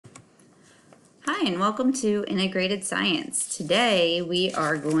Hi, and welcome to Integrated Science. Today, we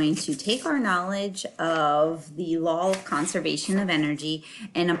are going to take our knowledge of the law of conservation of energy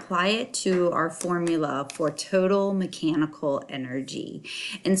and apply it to our formula for total mechanical energy.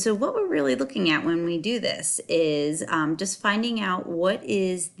 And so what we're really looking at when we do this is just finding out what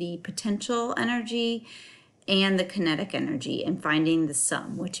is the potential energy and the kinetic energy and finding the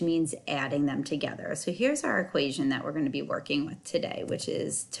sum, which means adding them together. So here's our equation that we're going to be working with today, which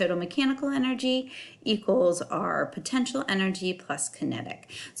is total mechanical energy equals our potential energy plus kinetic.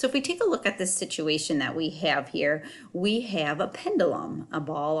 So if we take a look at this situation that we have here, we have a pendulum, a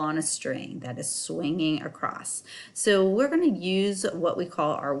ball on a string that is swinging across. So we're going to use what we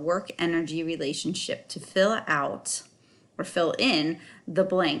call our work energy relationship to fill in the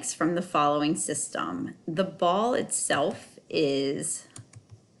blanks from the following system. The ball itself is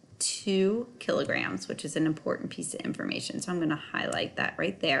 2 kilograms, which is an important piece of information. So I'm going to highlight that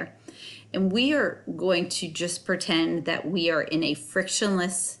right there. And we are going to just pretend that we are in a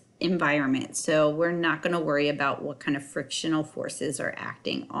frictionless environment. So we're not going to worry about what kind of frictional forces are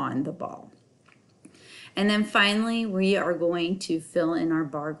acting on the ball. And then finally, we are going to fill in our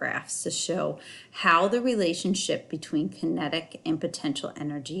bar graphs to show how the relationship between kinetic and potential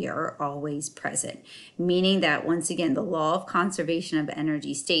energy are always present, meaning that, once again, the law of conservation of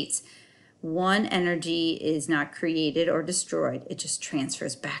energy states one energy is not created or destroyed. It just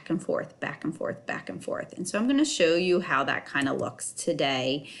transfers back and forth, back and forth, back and forth. And so I'm going to show you how that kind of looks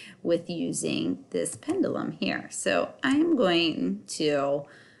today with using this pendulum here. So I'm going to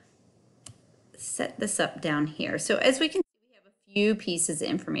set this up down here. So as we can see, we have a few pieces of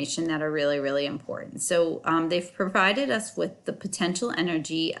information that are really, really important. So they've provided us with the potential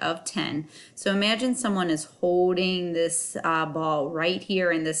energy of 10. So imagine someone is holding this ball right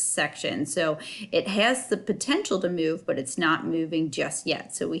here in this section. So it has the potential to move, but it's not moving just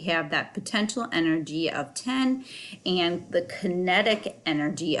yet. So we have that potential energy of 10 and the kinetic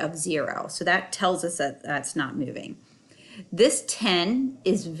energy of 0. So that tells us that that's not moving. This 10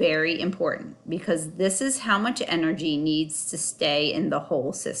 is very important because this is how much energy needs to stay in the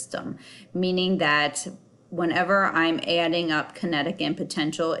whole system, meaning that whenever I'm adding up kinetic and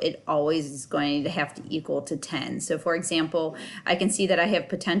potential, it always is going to have to equal to 10. So for example, I can see that I have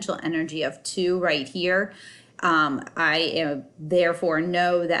potential energy of 2 right here. I therefore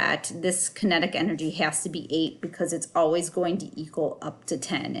know that this kinetic energy has to be 8 because it's always going to equal up to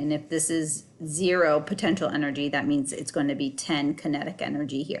 10. And if this is 0 potential energy, that means it's going to be 10 kinetic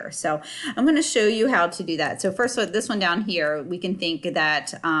energy here. So I'm going to show you how to do that. So first, this one down here, we can think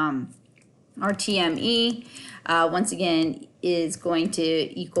that our TME, once again, is going to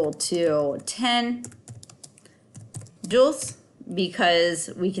equal to 10 joules because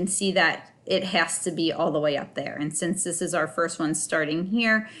we can see that it has to be all the way up there. And since this is our first one starting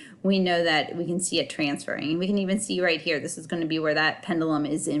here, we know that we can see it transferring. And we can even see right here, this is going to be where that pendulum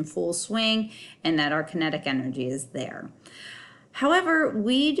is in full swing and that our kinetic energy is there. However,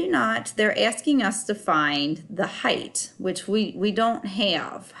 we do not, they're asking us to find the height, which we don't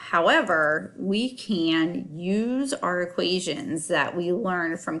have. However, we can use our equations that we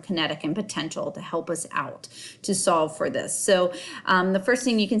learned from kinetic and potential to help us out to solve for this. So the first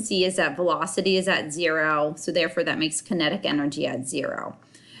thing you can see is that velocity is at 0, so therefore that makes kinetic energy at 0.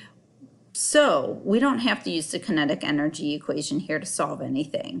 So we don't have to use the kinetic energy equation here to solve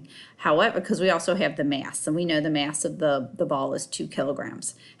anything. However, because we also have the mass, and we know the mass of the ball is 2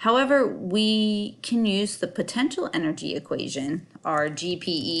 kilograms. However, we can use the potential energy equation, our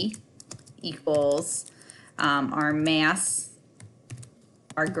GPE equals our mass,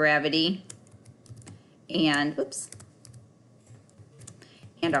 our gravity, and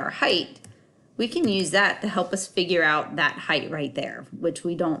our height. We can use that to help us figure out that height right there, which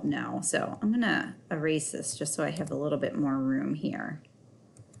we don't know. So I'm going to erase this just so I have a little bit more room here.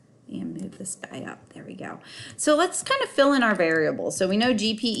 And move this guy up. There we go. So let's kind of fill in our variables. So we know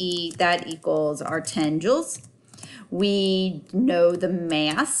GPE, that equals our 10 joules. We know the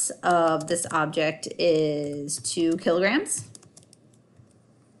mass of this object is 2 kilograms.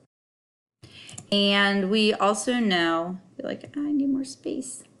 And we also know, I feel like I need more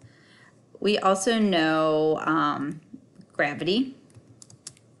space. We also know gravity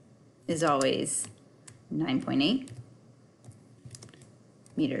is always 9.8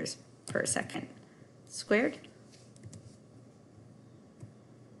 meters per second squared.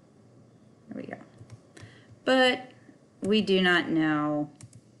 There we go. But we do not know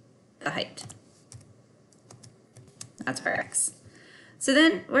the height. That's our x. So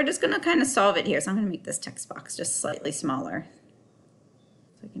then we're just going to kind of solve it here. So I'm going to make this text box just slightly smaller.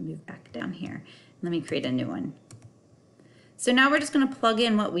 So I can move back down here. Let me create a new one. So now we're just going to plug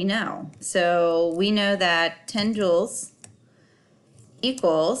in what we know. So we know that 10 joules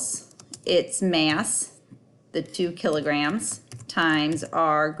equals its mass, the 2 kilograms, times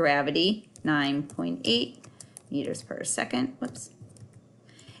our gravity, 9.8 meters per second. Whoops.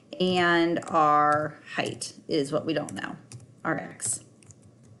 And our height is what we don't know, our x.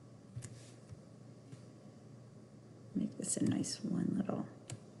 Make this a nice one little,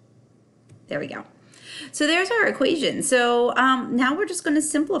 there we go. So there's our equation. So now we're just going to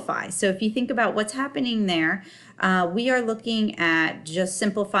simplify. So if you think about what's happening there, we are looking at just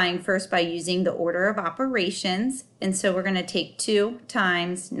simplifying first by using the order of operations. And so we're going to take 2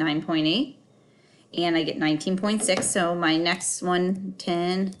 times 9.8, and I get 19.6. So my next one,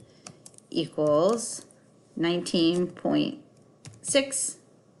 10 equals 19.6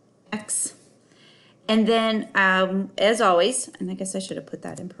 x. And then, as always, and I guess I should have put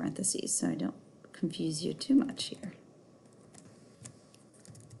that in parentheses so I don't confuse you too much here.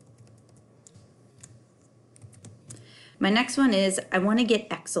 My next one is I want to get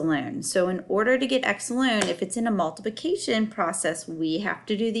x alone. So in order to get x alone, if it's in a multiplication process, we have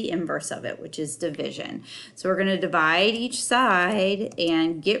to do the inverse of it, which is division. So we're going to divide each side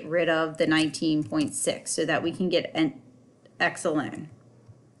and get rid of the 19.6 so that we can get an x alone,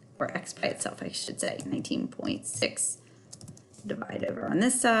 or x by itself, I should say. 19.6 divide over on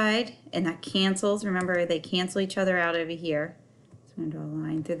this side, and that cancels. Remember, they cancel each other out over here. So I'm going to draw a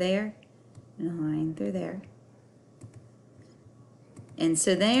line through there and a line through there. And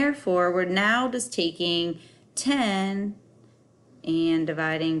so therefore, we're now just taking 10 and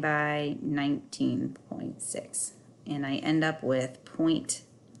dividing by 19.6. And I end up with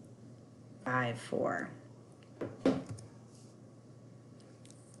 0.54.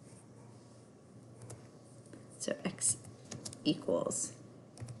 So x equals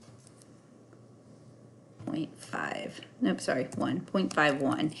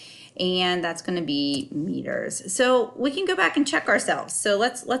 1.51, and that's going to be meters. So we can go back and check ourselves. So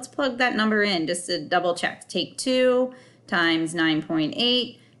let's plug that number in just to double check. Take 2 times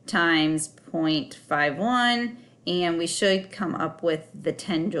 9.8 times 0.51, and we should come up with the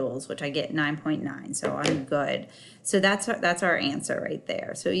 10 joules, which I get 9.9. So I'm good. So that's our answer right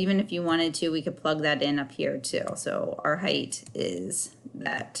there. So even if you wanted to, we could plug that in up here too. So our height is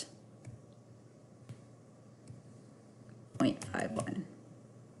that 0.51.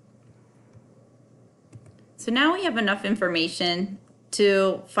 So now we have enough information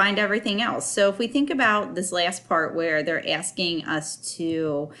to find everything else. So if we think about this last part where they're asking us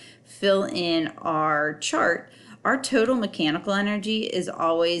to fill in our chart, our total mechanical energy is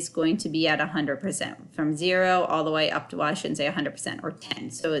always going to be at 100%, from 0 all the way up to, well, I shouldn't say 100%, or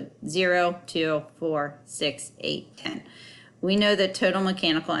 10. So it's 0, 2, 4, 6, 8, 10. We know that total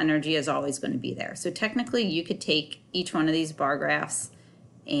mechanical energy is always going to be there. So technically, you could take each one of these bar graphs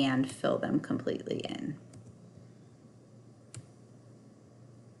and fill them completely in.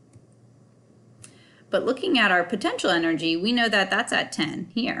 But looking at our potential energy, we know that that's at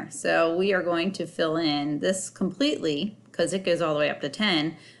 10 here. So we are going to fill in this completely because it goes all the way up to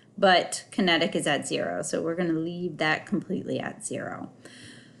 10, but kinetic is at 0. So we're going to leave that completely at 0.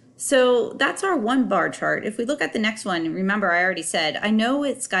 So that's our one bar chart. If we look at the next one, remember I already said, I know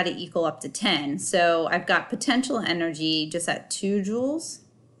it's got to equal up to 10. So I've got potential energy just at 2 joules.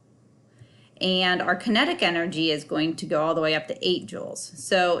 And our kinetic energy is going to go all the way up to 8 joules.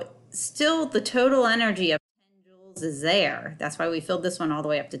 So still the total energy of 10 joules is there. That's why we filled this one all the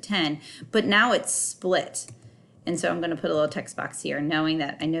way up to 10. But now it's split. And so I'm going to put a little text box here knowing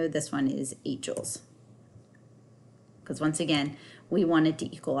that I know this one is 8 joules. Because once again, we want it to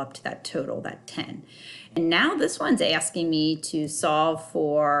equal up to that total, that 10. And now this one's asking me to solve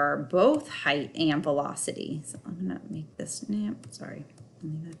for both height and velocity. So I'm going to make this, sorry,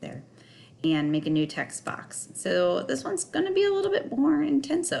 leave that there, and make a new text box. So this one's going to be a little bit more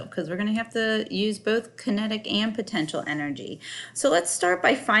intensive because we're going to have to use both kinetic and potential energy. So let's start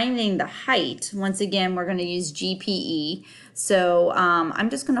by finding the height. Once again, we're going to use GPE. So I'm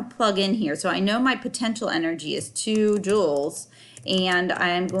just going to plug in here. So I know my potential energy is 2 joules, and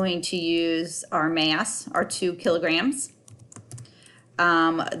I'm going to use our mass, our 2 kilograms,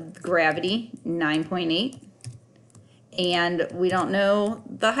 gravity, 9.8. And we don't know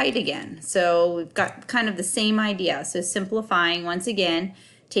the height again. So we've got kind of the same idea. So simplifying once again,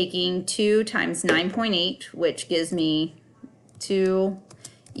 taking 2 times 9.8, which gives me 2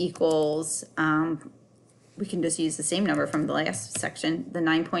 equals, we can just use the same number from the last section, the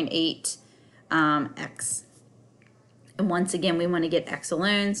 9.8 x. And once again, we want to get x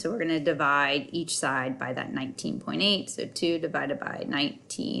alone, so we're going to divide each side by that 19.8. So 2 divided by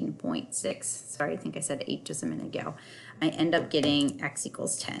 19.6. Sorry, I think I said 8 just a minute ago. I end up getting x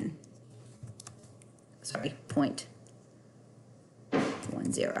equals 10. Sorry,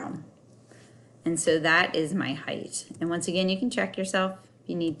 0.10. And so that is my height. And once again, you can check yourself if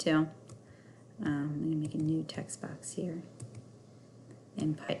you need to. I'm going to make a new text box here.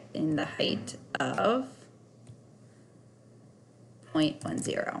 In the height of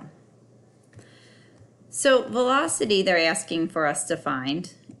 0.10. So velocity they're asking for us to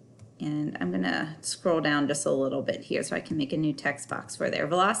find. And I'm going to scroll down just a little bit here so I can make a new text box for there.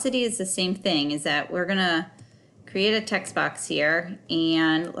 Velocity is the same thing, is that we're going to create a text box here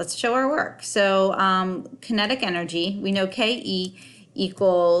and let's show our work. So kinetic energy, we know KE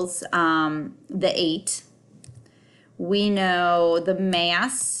equals the 8. We know the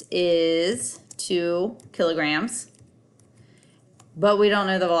mass is 2 kilograms, but we don't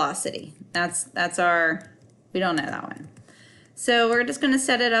know the velocity. That's our, we don't know that one. So we're just going to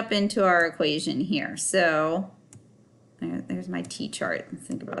set it up into our equation here. So there's my T-chart.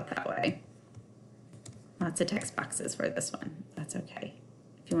 Think about it that way. Lots of text boxes for this one. That's okay.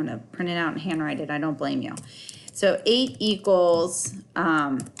 If you want to print it out and handwrite it, I don't blame you. So 8 equals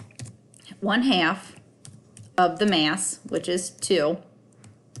 1/2 of the mass, which is 2,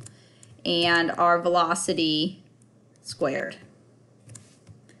 and our velocity squared.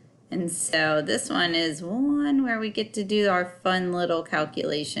 And so this one is one where we get to do our fun little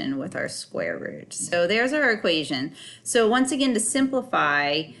calculation with our square root. So there's our equation. So once again, to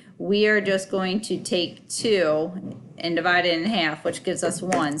simplify, we are just going to take 2 and divide it in half, which gives us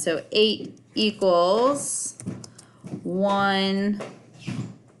 1. So 8 equals 1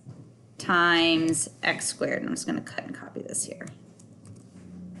 times x squared. And I'm just going to cut and copy this here.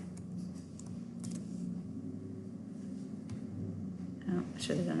 Oh, I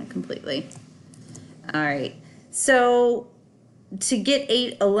should have done it completely. All right. So to get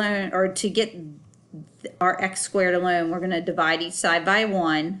 8 alone, or to get our x squared alone, we're going to divide each side by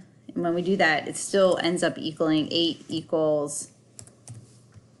 1. And when we do that, it still ends up equaling 8 equals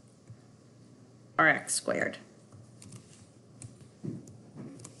our x squared.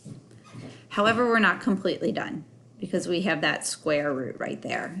 However, we're not completely done because we have that square root right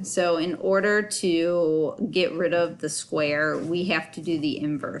there. So in order to get rid of the square, we have to do the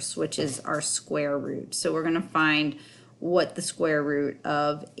inverse, which is our square root. So we're going to find what the square root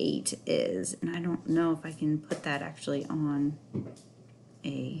of 8 is. And I don't know if I can put that actually on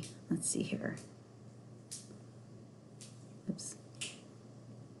a, let's see here. Oops.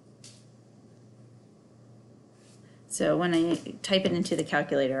 So when I type it into the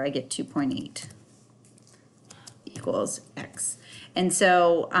calculator, I get 2.8 equals x. And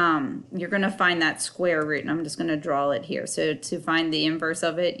so you're going to find that square root, and I'm just going to draw it here. So to find the inverse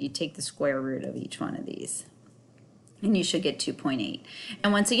of it, you take the square root of each one of these. And you should get 2.8.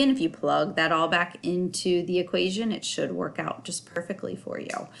 And once again, if you plug that all back into the equation, it should work out just perfectly for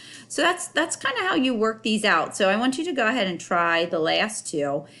you. So that's kind of how you work these out. So I want you to go ahead and try the last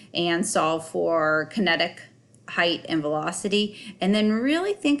two and solve for kinetic, height, and velocity, and then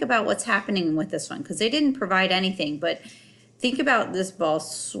really think about what's happening with this one, because they didn't provide anything, but think about this ball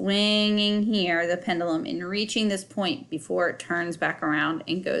swinging here, the pendulum, and reaching this point before it turns back around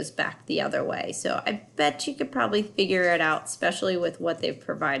and goes back the other way. So I bet you could probably figure it out, especially with what they've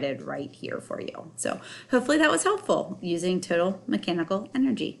provided right here for you. So hopefully that was helpful using total mechanical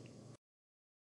energy.